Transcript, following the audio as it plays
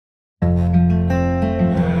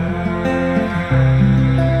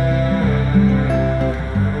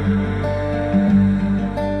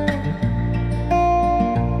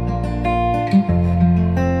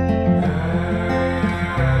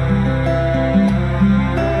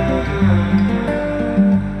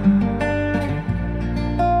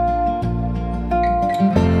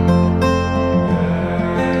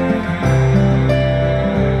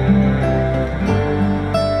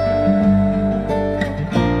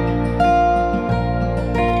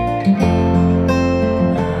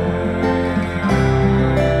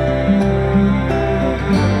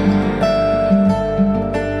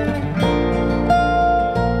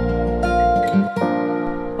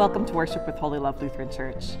Holy Love Lutheran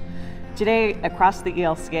Church. Today, across the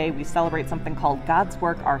ELCA, we celebrate something called God's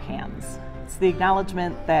Work, Our Hands. It's the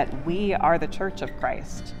acknowledgement that we are the Church of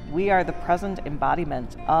Christ. We are the present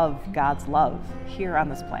embodiment of God's love here on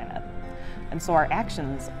this planet. And so our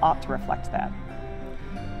actions ought to reflect that.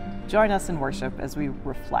 Join us in worship as we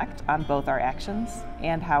reflect on both our actions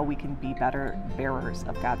and how we can be better bearers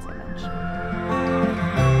of God's image.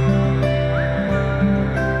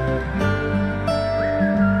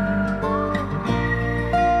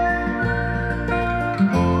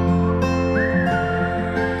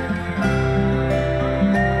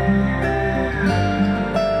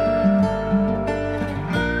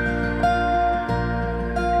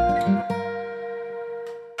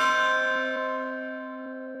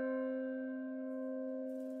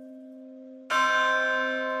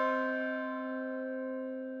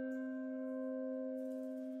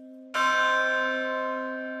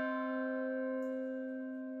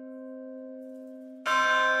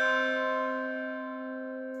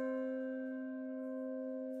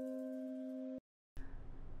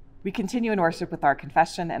 We continue in worship with our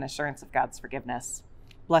confession and assurance of God's forgiveness.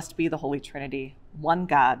 Blessed be the Holy Trinity, one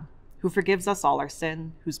God, who forgives us all our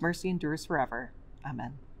sin, whose mercy endures forever.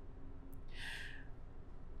 Amen.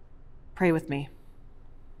 Pray with me.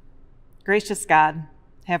 Gracious God,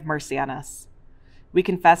 have mercy on us. We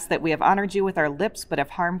confess that we have honored you with our lips, but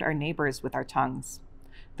have harmed our neighbors with our tongues.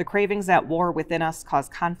 The cravings at war within us cause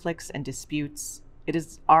conflicts and disputes. It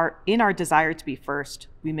is in our desire to be first,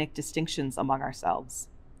 we make distinctions among ourselves.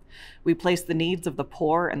 We place the needs of the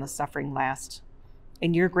poor and the suffering last.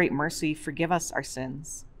 In your great mercy, forgive us our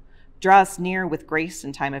sins. Draw us near with grace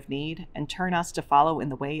in time of need, and turn us to follow in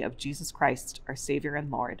the way of Jesus Christ, our Savior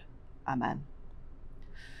and Lord. Amen.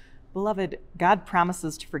 Beloved, God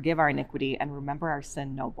promises to forgive our iniquity and remember our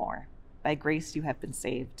sin no more. By grace you have been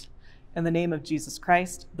saved. In the name of Jesus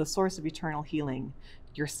Christ, the source of eternal healing,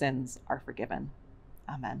 your sins are forgiven.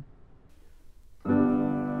 Amen.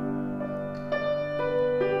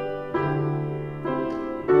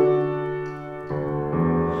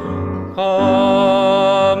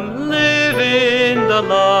 Come, live in the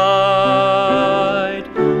light,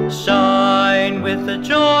 shine with the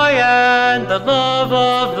joy and the love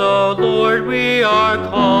of the Lord. We are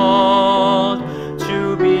called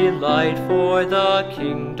to be light for the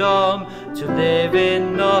kingdom, to live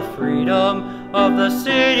in the freedom of the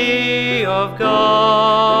city of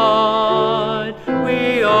God.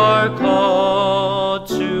 We are called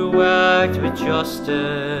to act with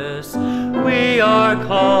justice. We are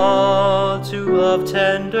called to love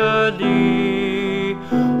tenderly.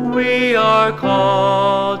 We are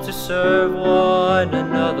called to serve one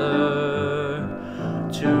another,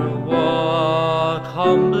 to walk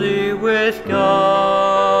humbly with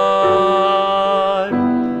God.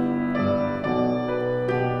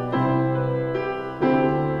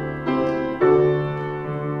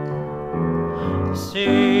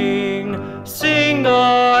 Sing, sing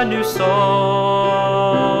a new song.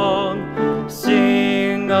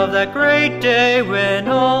 Sing of that great day when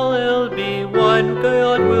all will be one.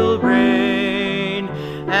 God will reign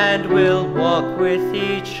and will walk with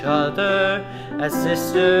each other as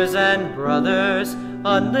sisters and brothers,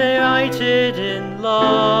 united in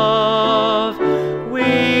love.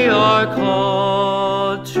 We are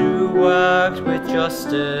called to act with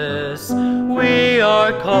justice. We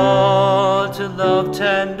are called to love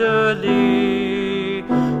tenderly.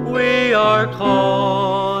 We are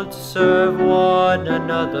called to serve one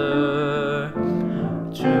another,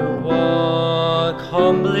 to walk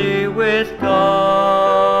humbly with God.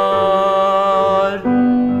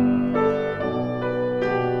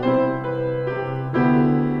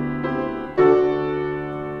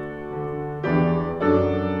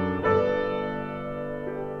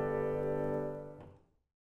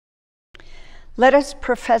 Let us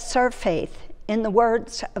profess our faith in the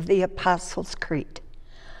words of the Apostles' Creed.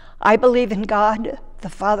 I believe in God, the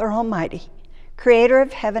Father Almighty, creator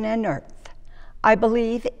of heaven and earth. I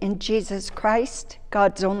believe in Jesus Christ,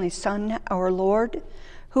 God's only Son, our Lord,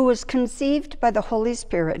 who was conceived by the Holy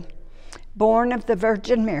Spirit, born of the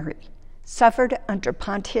Virgin Mary, suffered under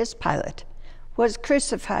Pontius Pilate, was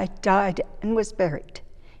crucified, died, and was buried.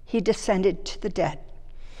 He descended to the dead.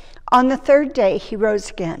 On the third day he rose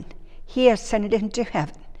again. He ascended into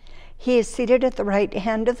heaven. He is seated at the right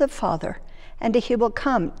hand of the Father, and he will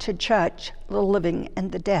come to judge the living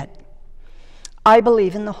and the dead. I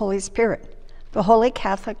believe in the Holy Spirit, the Holy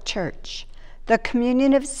Catholic Church, the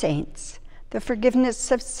communion of saints, the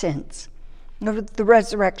forgiveness of sins, the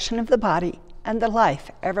resurrection of the body, and the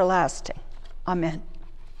life everlasting. Amen.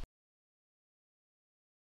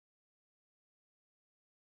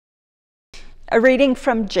 A reading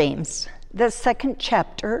from James. the 2nd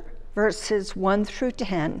chapter, verses 1 through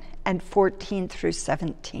 10 and 14 through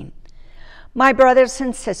 17. My brothers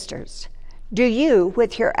and sisters, do you,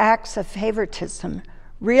 with your acts of favoritism,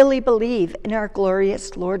 really believe in our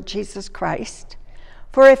glorious Lord Jesus Christ?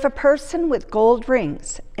 For if a person with gold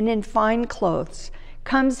rings and in fine clothes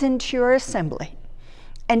comes into your assembly,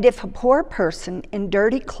 and if a poor person in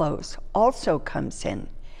dirty clothes also comes in,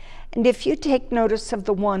 and if you take notice of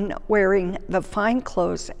the one wearing the fine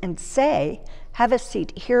clothes and say, "Have a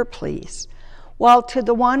seat here, please," while to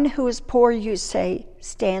the one who is poor you say,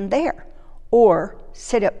 "Stand there," or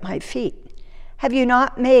 "Sit at my feet," have you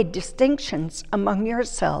not made distinctions among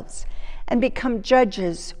yourselves and become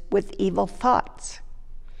judges with evil thoughts?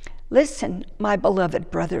 Listen, my beloved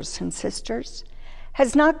brothers and sisters.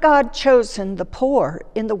 Has not God chosen the poor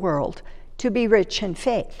in the world to be rich in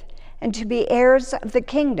faith and to be heirs of the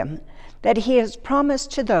kingdom that he has promised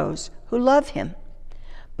to those who love him?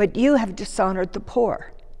 But you have dishonored the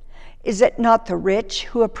poor. Is it not the rich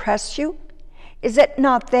who oppress you? Is it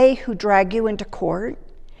not they who drag you into court?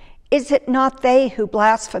 Is it not they who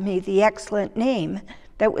blaspheme the excellent name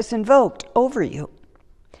that was invoked over you?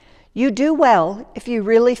 You do well if you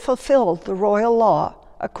really fulfill the royal law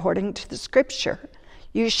according to the scripture.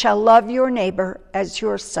 You shall love your neighbor as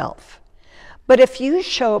yourself. But if you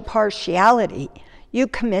show partiality, you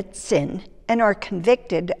commit sin and are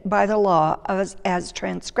convicted by the law as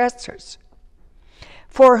transgressors.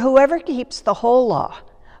 For whoever keeps the whole law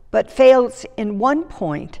but fails in one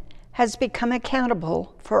point has become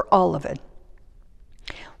accountable for all of it.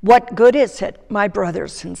 What good is it, my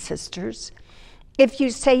brothers and sisters, if you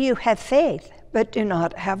say you have faith but do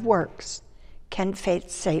not have works? Can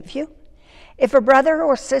faith save you? If a brother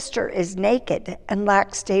or sister is naked and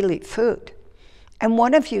lacks daily food, and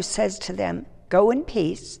one of you says to them, "Go in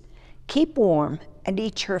peace, keep warm, and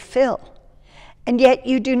eat your fill," and yet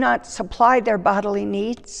you do not supply their bodily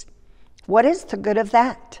needs, what is the good of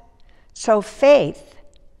that? So faith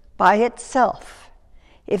by itself,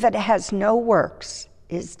 if it has no works,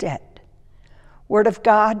 is dead. Word of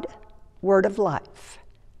God, word of life.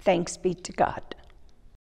 Thanks be to God.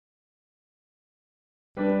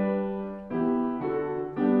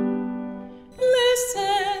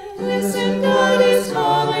 Listen, God is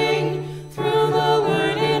calling, through the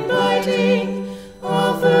word inviting,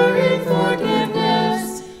 offering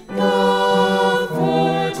forgiveness,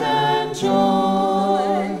 comfort and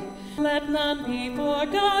joy. Let none be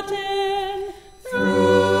forgotten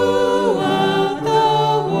throughout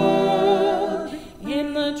the world.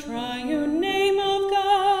 In the triune name of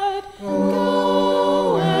God,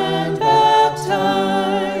 go and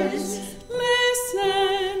baptize.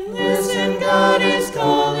 Listen, God is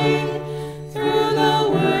calling, through the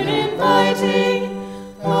word inviting,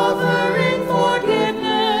 offering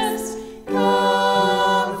forgiveness,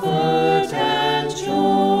 comfort and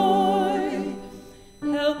joy.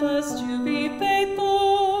 Help us to be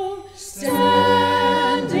faithful,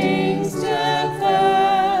 standing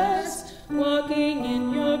steadfast, walking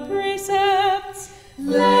in your precepts,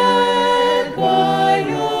 led by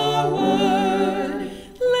your word.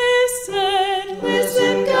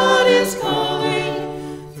 Listen, God is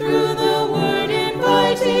calling, through the word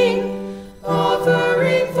inviting,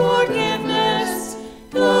 offering forgiveness,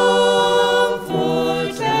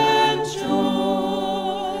 comfort and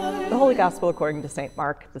joy. The Holy Gospel according to St.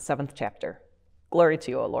 Mark, the 7th chapter. Glory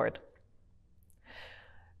to you, O Lord.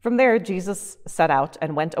 From there, Jesus set out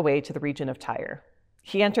and went away to the region of Tyre.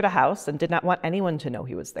 He entered a house and did not want anyone to know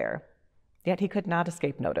he was there. Yet he could not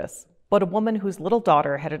escape notice. But a woman whose little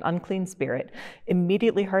daughter had an unclean spirit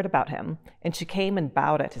immediately heard about him, and she came and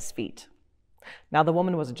bowed at his feet. Now the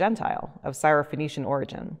woman was a Gentile of Syrophoenician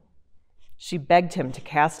origin. She begged him to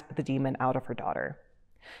cast the demon out of her daughter.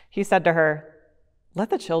 He said to her, "Let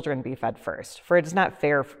the children be fed first, for it is not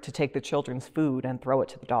fair to take the children's food and throw it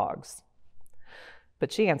to the dogs."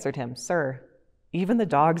 But she answered him, "Sir, even the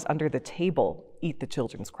dogs under the table eat the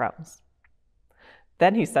children's crumbs."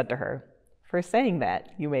 Then he said to her, "For saying that,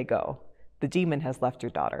 you may go. The demon has left your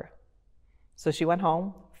daughter." So she went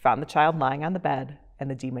home, found the child lying on the bed, and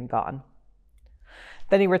the demon gone.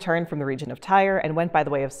 Then he returned from the region of Tyre and went by the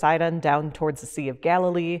way of Sidon down towards the Sea of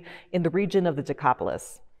Galilee in the region of the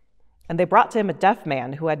Decapolis. And they brought to him a deaf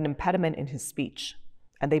man who had an impediment in his speech,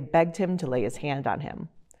 and they begged him to lay his hand on him.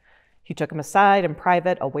 He took him aside in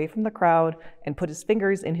private, away from the crowd, and put his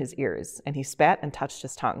fingers in his ears, and he spat and touched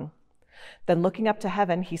his tongue. Then looking up to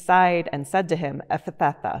heaven, he sighed and said to him,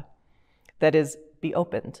 "Ephphatha," that is, "be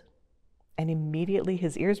opened." And immediately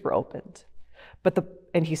his ears were opened,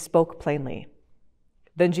 and he spoke plainly.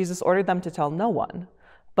 Then Jesus ordered them to tell no one,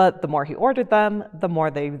 but the more he ordered them, the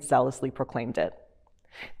more they zealously proclaimed it.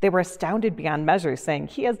 They were astounded beyond measure, saying,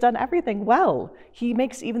 "He has done everything well. He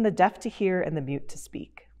makes even the deaf to hear and the mute to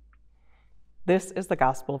speak." This is the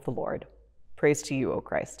gospel of the Lord. Praise to you, O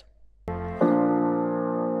Christ.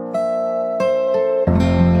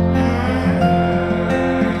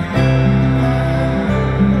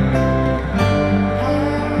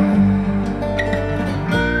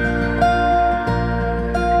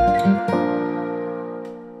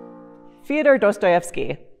 Fyodor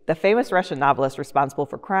Dostoevsky, the famous Russian novelist responsible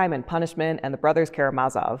for Crime and Punishment and the Brothers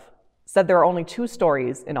Karamazov, said there are only two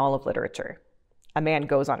stories in all of literature. A man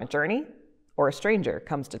goes on a journey, or a stranger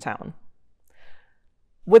comes to town.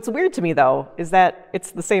 What's weird to me, though, is that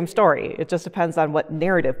it's the same story. It just depends on what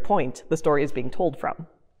narrative point the story is being told from.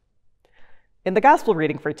 In the gospel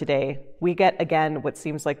reading for today, we get again what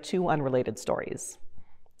seems like two unrelated stories.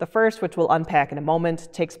 The first, which we'll unpack in a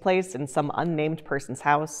moment, takes place in some unnamed person's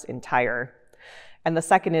house in Tyre. And the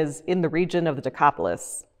second is in the region of the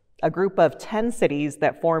Decapolis, a group of 10 cities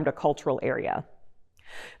that formed a cultural area.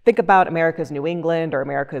 Think about America's New England or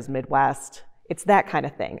America's Midwest. It's that kind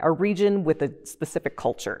of thing, a region with a specific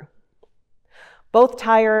culture. Both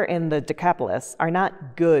Tyre and the Decapolis are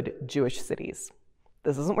not good Jewish cities.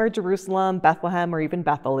 This isn't where Jerusalem, Bethlehem, or even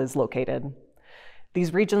Bethel is located.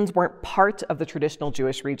 These regions weren't part of the traditional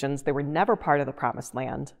Jewish regions. They were never part of the Promised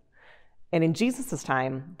Land. And in Jesus'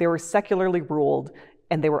 time, they were secularly ruled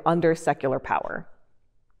and they were under secular power.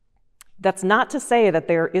 That's not to say that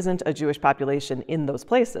there isn't a Jewish population in those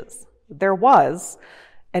places. There was,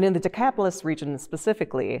 and in the Decapolis region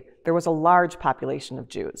specifically, there was a large population of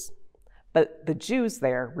Jews. But the Jews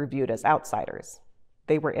there were viewed as outsiders.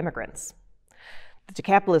 They were immigrants. The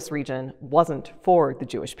Decapolis region wasn't for the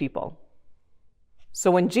Jewish people. So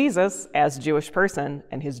when Jesus, as a Jewish person,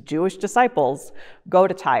 and his Jewish disciples go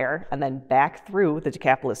to Tyre and then back through the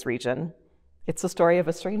Decapolis region, it's the story of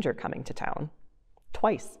a stranger coming to town,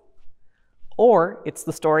 twice. Or it's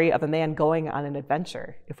the story of a man going on an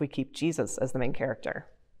adventure, if we keep Jesus as the main character.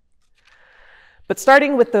 But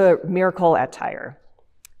starting with the miracle at Tyre,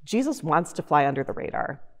 Jesus wants to fly under the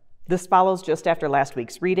radar. This follows just after last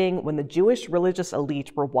week's reading, when the Jewish religious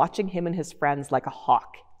elite were watching him and his friends like a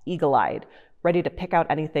hawk, eagle-eyed, ready to pick out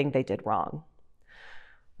anything they did wrong.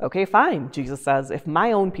 Okay, fine, Jesus says, if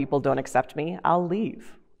my own people don't accept me, I'll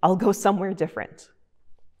leave. I'll go somewhere different.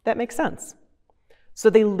 That makes sense.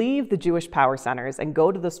 So they leave the Jewish power centers and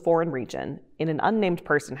go to this foreign region in an unnamed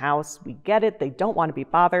person house. We get it, they don't want to be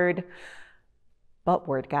bothered. But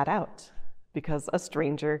word got out because a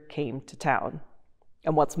stranger came to town.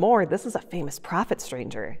 And what's more, this is a famous prophet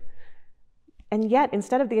stranger. And yet,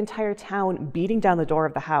 instead of the entire town beating down the door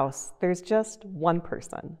of the house, there's just one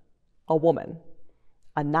person, a woman,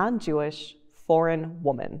 a non-Jewish foreign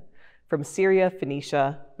woman from Syria,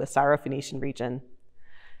 Phoenicia, the Syro-Phoenician region.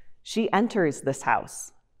 She enters this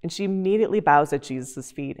house, and she immediately bows at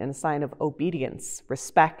Jesus' feet in a sign of obedience,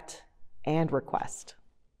 respect, and request.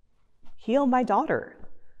 "Heal my daughter,"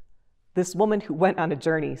 this woman who went on a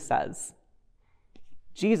journey says.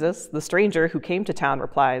 Jesus, the stranger who came to town,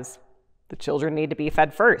 replies, "The children need to be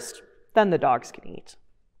fed first, then the dogs can eat."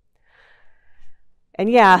 And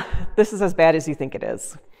yeah, this is as bad as you think it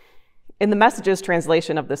is. In the Message's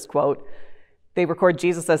translation of this quote, they record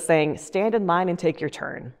Jesus as saying, "Stand in line and take your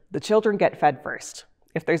turn. The children get fed first.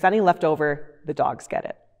 If there's any left over, the dogs get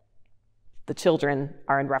it." The children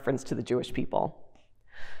are in reference to the Jewish people.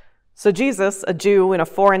 So Jesus, a Jew in a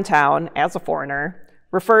foreign town, as a foreigner,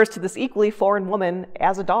 refers to this equally foreign woman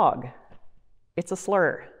as a dog. It's a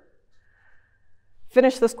slur.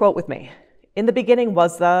 Finish this quote with me. "In the beginning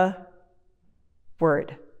was the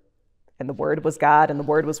Word, and the Word was God, and the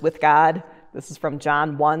Word was with God." This is from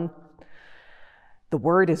John 1. The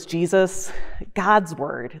Word is Jesus, God's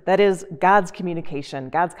Word. That is God's communication,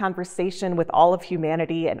 God's conversation with all of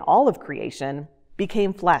humanity and all of creation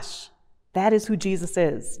became flesh. That is who Jesus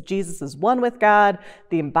is. Jesus is one with God,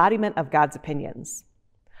 the embodiment of God's opinions.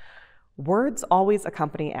 Words always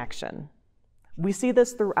accompany action. We see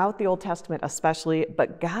this throughout the Old Testament especially,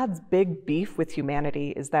 but God's big beef with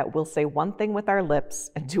humanity is that we'll say one thing with our lips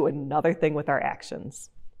and do another thing with our actions.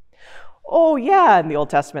 Oh yeah, in the Old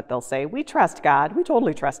Testament they'll say, "We trust God, we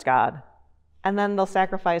totally trust God." And then they'll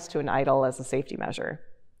sacrifice to an idol as a safety measure.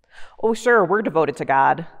 Oh sure, we're devoted to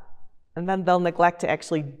God. And then they'll neglect to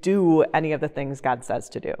actually do any of the things God says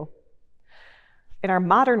to do. In our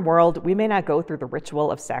modern world, we may not go through the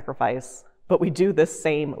ritual of sacrifice, but we do this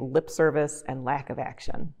same lip service and lack of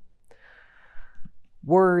action.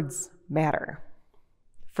 Words matter.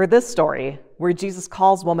 For this story, where Jesus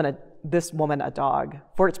calls this woman a dog,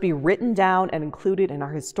 for it to be written down and included in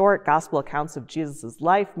our historic gospel accounts of Jesus'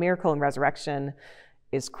 life, miracle, and resurrection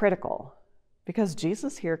is critical. because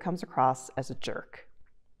Jesus here comes across as a jerk.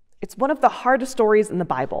 It's one of the hardest stories in the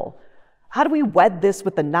Bible. How do we wed this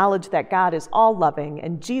with the knowledge that God is all-loving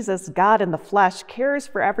and Jesus, God in the flesh, cares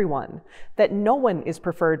for everyone, that no one is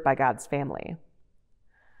preferred by God's family?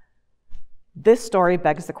 This story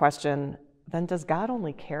begs the question, then does God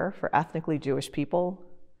only care for ethnically Jewish people?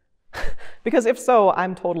 Because if so,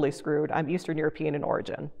 I'm totally screwed. I'm Eastern European in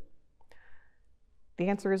origin. The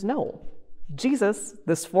answer is no. Jesus,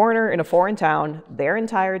 this foreigner in a foreign town, there and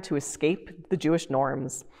tired to escape the Jewish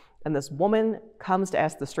norms, and this woman comes to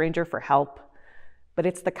ask the stranger for help, but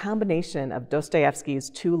it's the combination of Dostoevsky's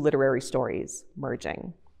two literary stories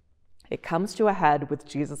merging. It comes to a head with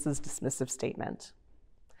Jesus' dismissive statement.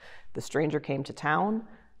 The stranger came to town.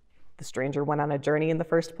 The stranger went on a journey in the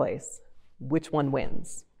first place. Which one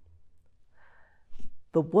wins?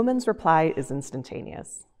 The woman's reply is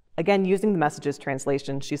instantaneous. Again, using the Message's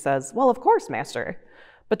translation, she says, "Well, of course, master,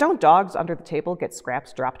 but don't dogs under the table get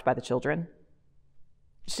scraps dropped by the children?"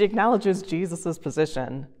 She acknowledges Jesus'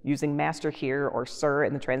 position, using master here or sir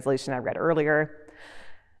in the translation I read earlier,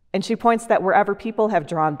 and she points that wherever people have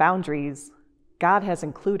drawn boundaries, God has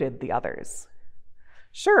included the others.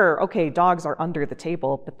 Sure, okay, dogs are under the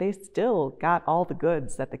table, but they still got all the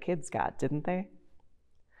goods that the kids got, didn't they?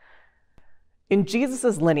 In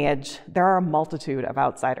Jesus' lineage, there are a multitude of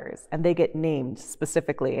outsiders, and they get named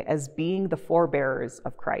specifically as being the forebearers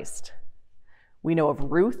of Christ. We know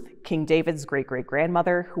of Ruth, King David's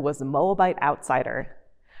great-great-grandmother, who was a Moabite outsider.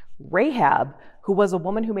 Rahab, who was a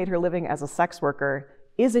woman who made her living as a sex worker,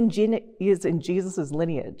 is in Jesus'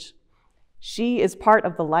 lineage. She is part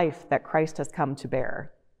of the life that Christ has come to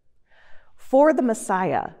bear. For the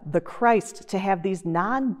Messiah, the Christ, to have these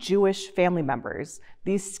non-Jewish family members,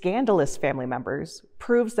 these scandalous family members,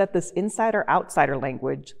 proves that this insider-outsider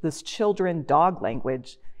language, this children-dog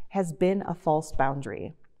language, has been a false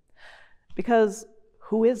boundary. Because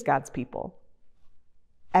who is God's people?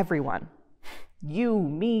 Everyone. You,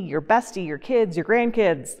 me, your bestie, your kids, your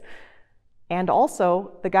grandkids, and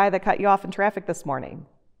also the guy that cut you off in traffic this morning,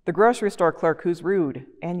 the grocery store clerk who's rude,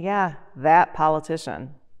 and yeah, that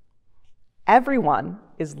politician. Everyone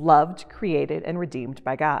is loved, created, and redeemed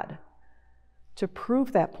by God. To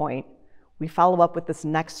prove that point, we follow up with this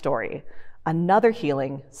next story, another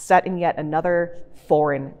healing set in yet another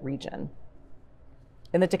foreign region.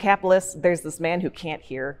 In the Decapolis, there's this man who can't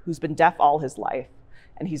hear, who's been deaf all his life,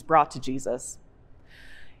 and he's brought to Jesus.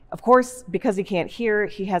 Of course, because he can't hear,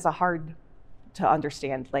 he has a hard to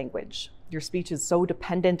understand language. Your speech is so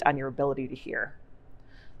dependent on your ability to hear.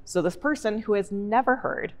 So this person who has never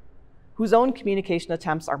heard, whose own communication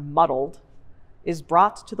attempts are muddled, is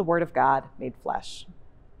brought to the Word of God made flesh.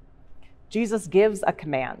 Jesus gives a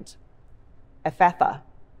command, Ephatha.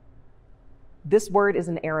 This word is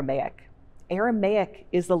in Aramaic. Aramaic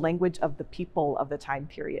is the language of the people of the time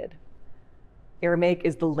period. Aramaic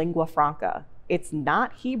is the lingua franca. It's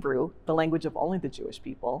not Hebrew, the language of only the Jewish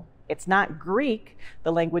people. It's not Greek,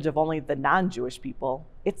 the language of only the non-Jewish people.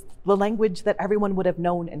 It's the language that everyone would have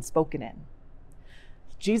known and spoken in.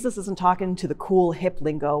 Jesus isn't talking to the cool, hip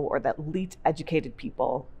lingo or the elite, educated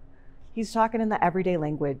people. He's talking in the everyday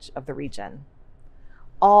language of the region.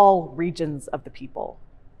 All regions of the people,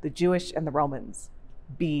 the Jewish and the Romans,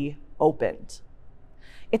 be opened.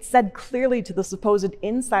 It's said clearly to the supposed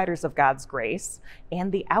insiders of God's grace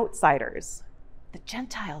and the outsiders. The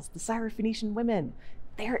Gentiles, the Syrophoenician women,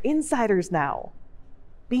 they're insiders now.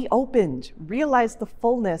 Be opened. Realize the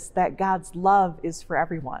fullness that God's love is for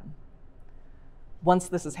everyone. Once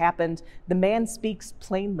this has happened, the man speaks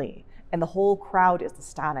plainly, and the whole crowd is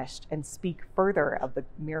astonished and speak further of the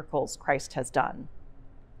miracles Christ has done.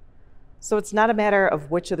 So it's not a matter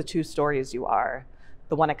of which of the two stories you are,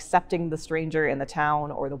 the one accepting the stranger in the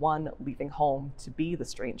town or the one leaving home to be the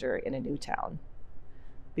stranger in a new town.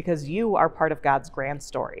 Because you are part of God's grand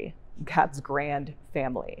story, God's grand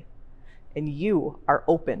family, and you are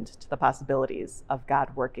opened to the possibilities of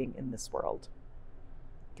God working in this world.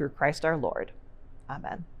 Through Christ our Lord.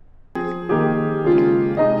 Amen.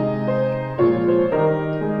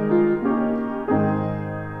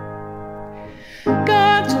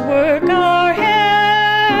 God's work, our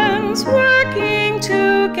hands working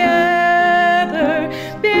together,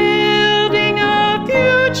 building a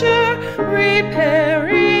future,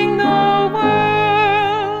 repairing the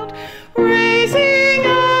world, raising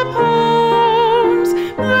up homes,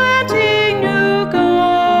 planting new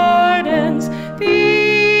gardens,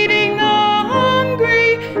 feeding the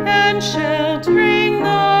hungry and sheltering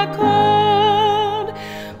the cold.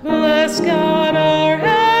 Bless God our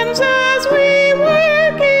hands as we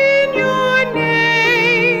work in your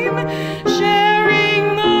name,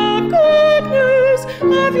 sharing the good news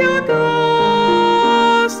of your goodness.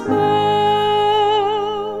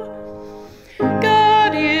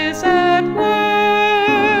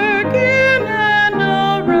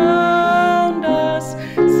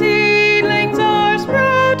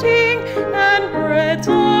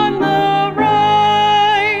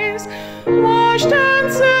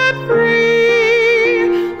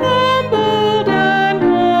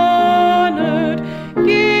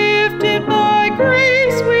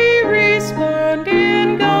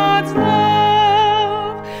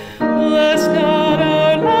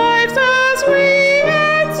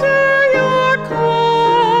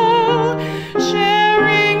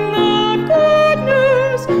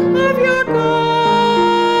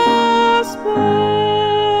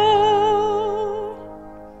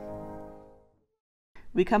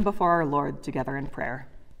 we come before our Lord together in prayer.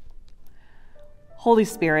 Holy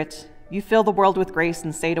Spirit, you fill the world with grace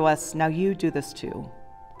and say to us, now you do this too.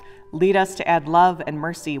 Lead us to add love and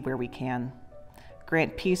mercy where we can.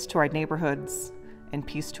 Grant peace to our neighborhoods and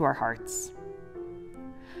peace to our hearts.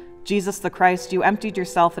 Jesus the Christ, you emptied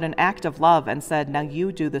yourself in an act of love and said, now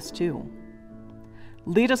you do this too.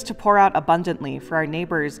 Lead us to pour out abundantly for our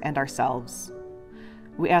neighbors and ourselves.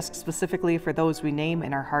 We ask specifically for those we name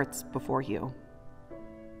in our hearts before you.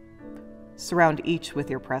 Surround each with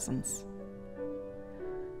your presence.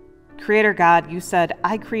 Creator God, you said,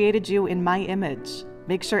 I created you in my image.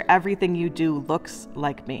 Make sure everything you do looks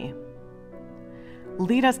like me.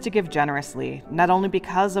 Lead us to give generously, not only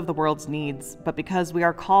because of the world's needs, but because we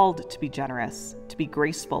are called to be generous, to be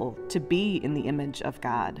graceful, to be in the image of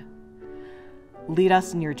God. Lead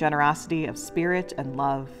us in your generosity of spirit and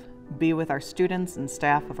love. Be with our students and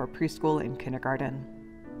staff of our preschool and kindergarten.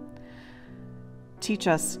 Teach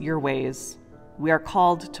us your ways. We are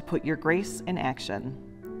called to put your grace in action.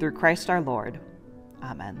 Through Christ our Lord.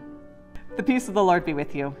 Amen. The peace of the Lord be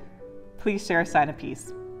with you. Please share a sign of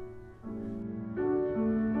peace.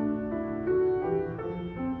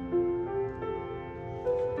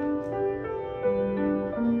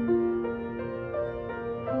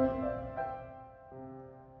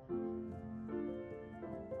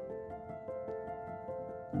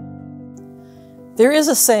 There is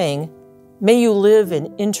a saying, may you live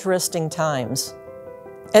in interesting times.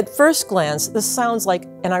 At first glance, this sounds like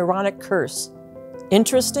an ironic curse.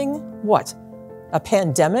 Interesting? What? A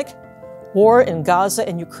pandemic? War in Gaza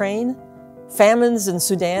and Ukraine? Famines in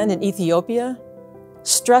Sudan and Ethiopia?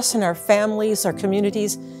 Stress in our families, our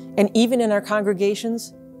communities, and even in our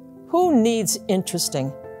congregations? Who needs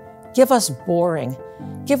interesting? Give us boring.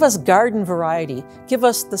 Give us garden variety. Give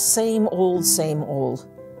us the same old, same old.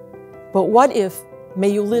 But what if may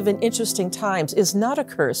you live in interesting times is not a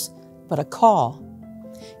curse, but a call?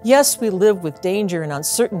 Yes, we live with danger and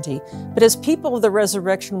uncertainty, but as people of the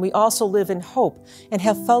resurrection, we also live in hope and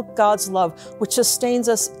have felt God's love, which sustains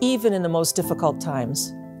us even in the most difficult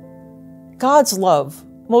times. God's love,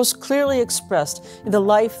 most clearly expressed in the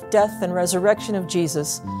life, death, and resurrection of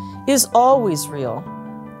Jesus, is always real.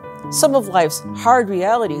 Some of life's hard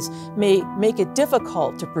realities may make it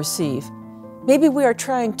difficult to perceive. Maybe we are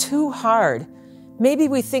trying too hard. Maybe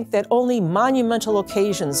we think that only monumental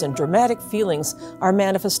occasions and dramatic feelings are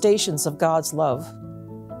manifestations of God's love.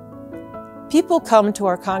 People come to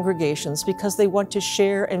our congregations because they want to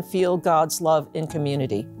share and feel God's love in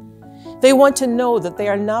community. They want to know that they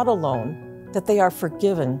are not alone, that they are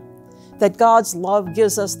forgiven, that God's love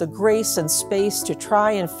gives us the grace and space to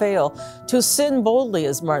try and fail, to sin boldly,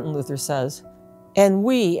 as Martin Luther says. And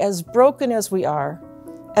we, as broken as we are,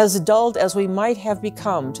 as dulled as we might have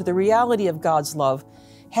become to the reality of God's love,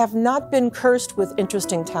 have not been cursed with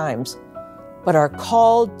interesting times, but are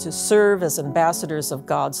called to serve as ambassadors of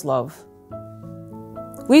God's love.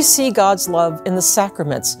 We see God's love in the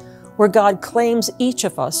sacraments, where God claims each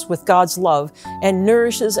of us with God's love and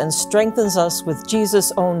nourishes and strengthens us with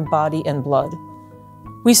Jesus' own body and blood.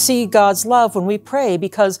 We see God's love when we pray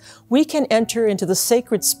because we can enter into the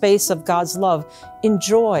sacred space of God's love in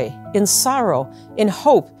joy, in sorrow, in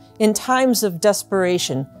hope, in times of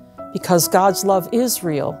desperation, because God's love is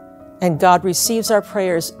real and God receives our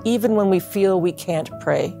prayers even when we feel we can't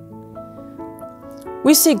pray.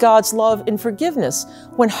 We see God's love in forgiveness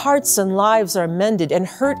when hearts and lives are mended and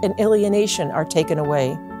hurt and alienation are taken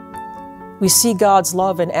away. We see God's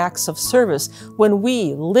love in acts of service when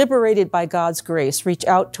we, liberated by God's grace, reach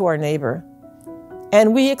out to our neighbor.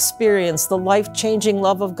 And we experience the life-changing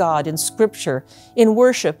love of God in Scripture, in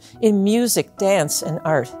worship, in music, dance, and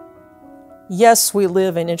art. Yes, we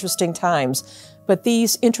live in interesting times, but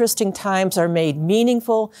these interesting times are made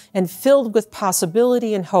meaningful and filled with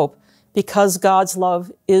possibility and hope because God's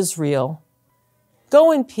love is real.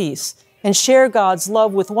 Go in peace and share God's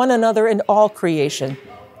love with one another and all creation.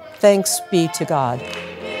 Thanks be to God.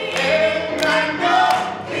 Hey!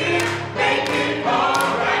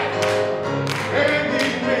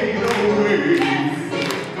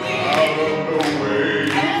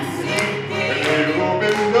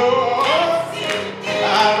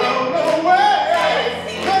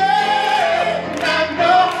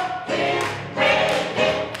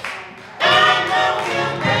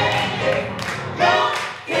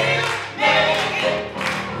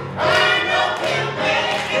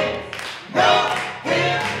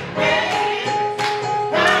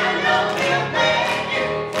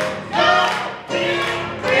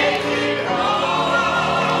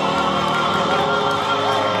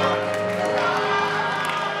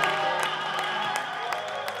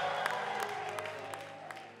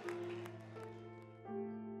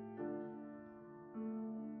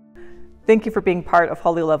 Thank you for being part of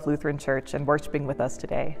Holy Love Lutheran Church and worshiping with us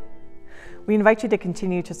today. We invite you to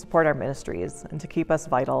continue to support our ministries and to keep us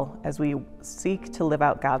vital as we seek to live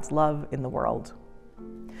out God's love in the world.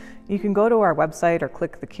 You can go to our website or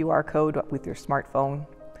click the QR code with your smartphone.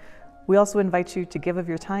 We also invite you to give of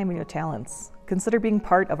your time and your talents. Consider being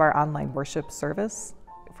part of our online worship service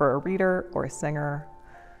for a reader or a singer.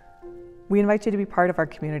 We invite you to be part of our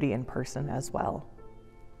community in person as well.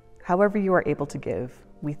 However you are able to give,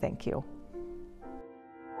 we thank you.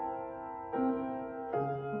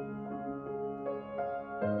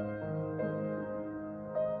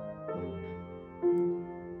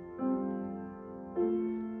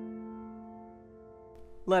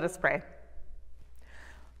 Let us pray.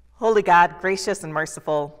 Holy God, gracious and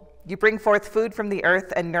merciful, you bring forth food from the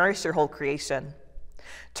earth and nourish your whole creation.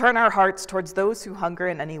 Turn our hearts towards those who hunger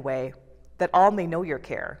in any way, that all may know your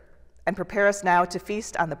care, and prepare us now to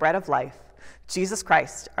feast on the bread of life, Jesus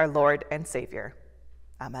Christ, our Lord and Savior.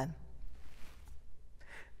 Amen.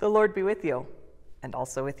 The Lord be with you, and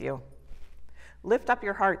also with you. Lift up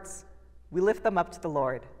your hearts. We lift them up to the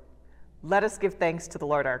Lord. Let us give thanks to the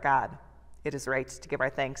Lord our God. It is right to give our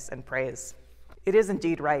thanks and praise. It is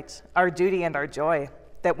indeed right, our duty and our joy,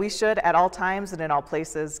 that we should at all times and in all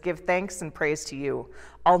places give thanks and praise to you,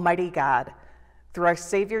 Almighty God, through our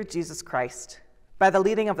Savior Jesus Christ. By the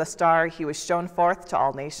leading of the star, he was shown forth to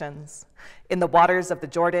all nations. In the waters of the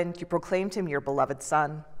Jordan, you proclaimed him your beloved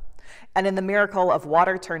Son. And in the miracle of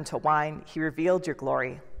water turned to wine, he revealed your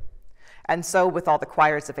glory. And so with all the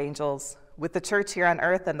choirs of angels, with the church here on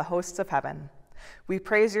earth and the hosts of heaven, we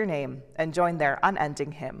praise your name and join their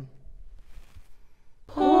unending hymn.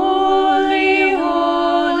 Holy,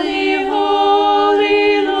 holy,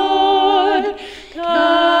 holy Lord,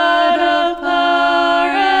 God of power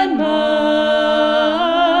and might.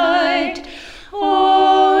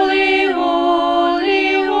 Holy,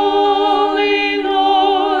 holy, holy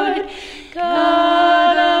Lord,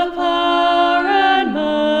 God of power and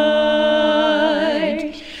might.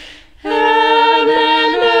 Heaven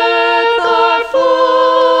and earth are full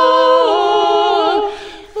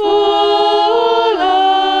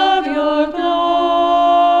of your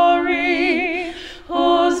glory.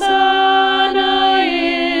 Hosanna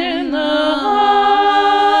in the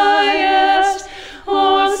highest.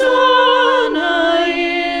 Hosanna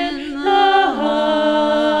in the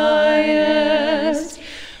highest.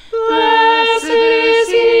 Blessed is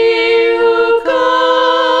he who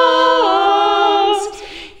comes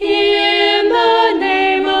in the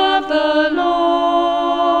name of the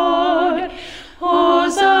Lord.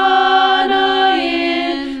 Hosanna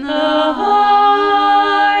in the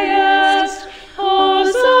highest.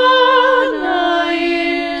 Hosanna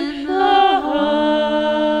in the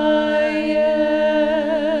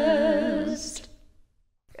highest.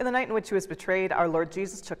 In the night in which he was betrayed, our Lord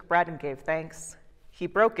Jesus took bread and gave thanks. He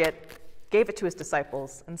broke it, gave it to his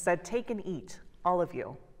disciples, and said, "Take and eat, all of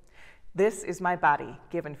you. This is my body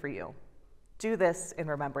given for you. Do this in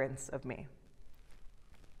remembrance of me."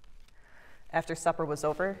 After supper was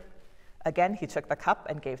over, again he took the cup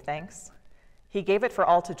and gave thanks. He gave it for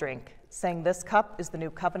all to drink, saying, "This cup is the new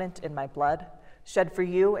covenant in my blood, shed for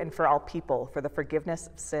you and for all people for the forgiveness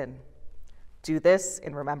of sin. Do this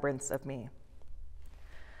in remembrance of me."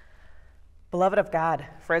 Beloved of God,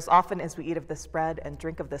 for as often as we eat of this bread and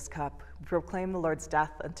drink of this cup, we proclaim the Lord's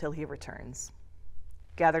death until he returns.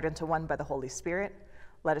 Gathered into one by the Holy Spirit,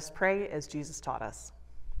 let us pray as Jesus taught us.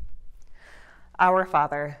 Our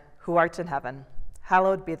Father, who art in heaven,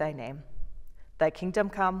 hallowed be thy name. Thy kingdom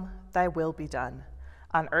come, thy will be done,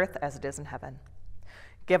 on earth as it is in heaven.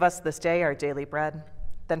 Give us this day our daily bread,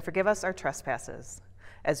 then forgive us our trespasses,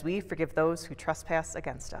 as we forgive those who trespass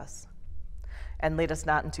against us. And lead us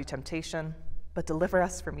not into temptation, but deliver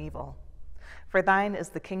us from evil. For thine is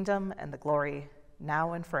the kingdom and the glory,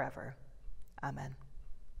 now and forever. Amen.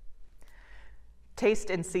 Taste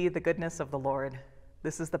and see the goodness of the Lord.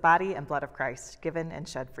 This is the body and blood of Christ, given and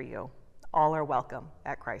shed for you. All are welcome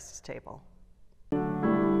at Christ's table.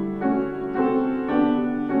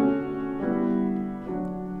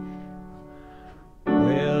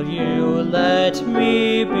 Will you let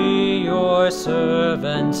me be your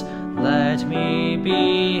servant? Let me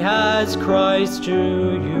be as Christ to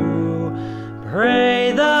you.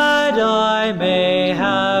 Pray that I may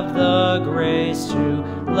have the grace to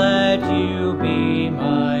let you be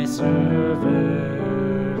my servant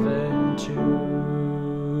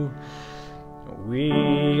too.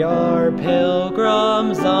 We are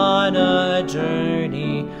pilgrims on a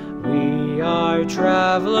journey. We are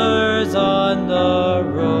travelers on the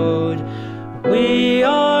road. We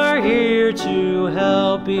are here to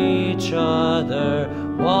help each other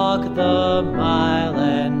walk the mile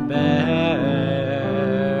and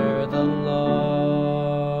bear the load.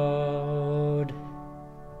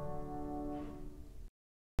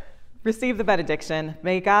 Receive the benediction.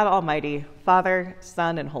 May God Almighty, Father,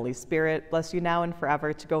 Son, and Holy Spirit bless you now and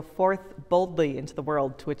forever to go forth boldly into the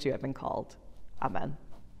world to which you have been called. Amen.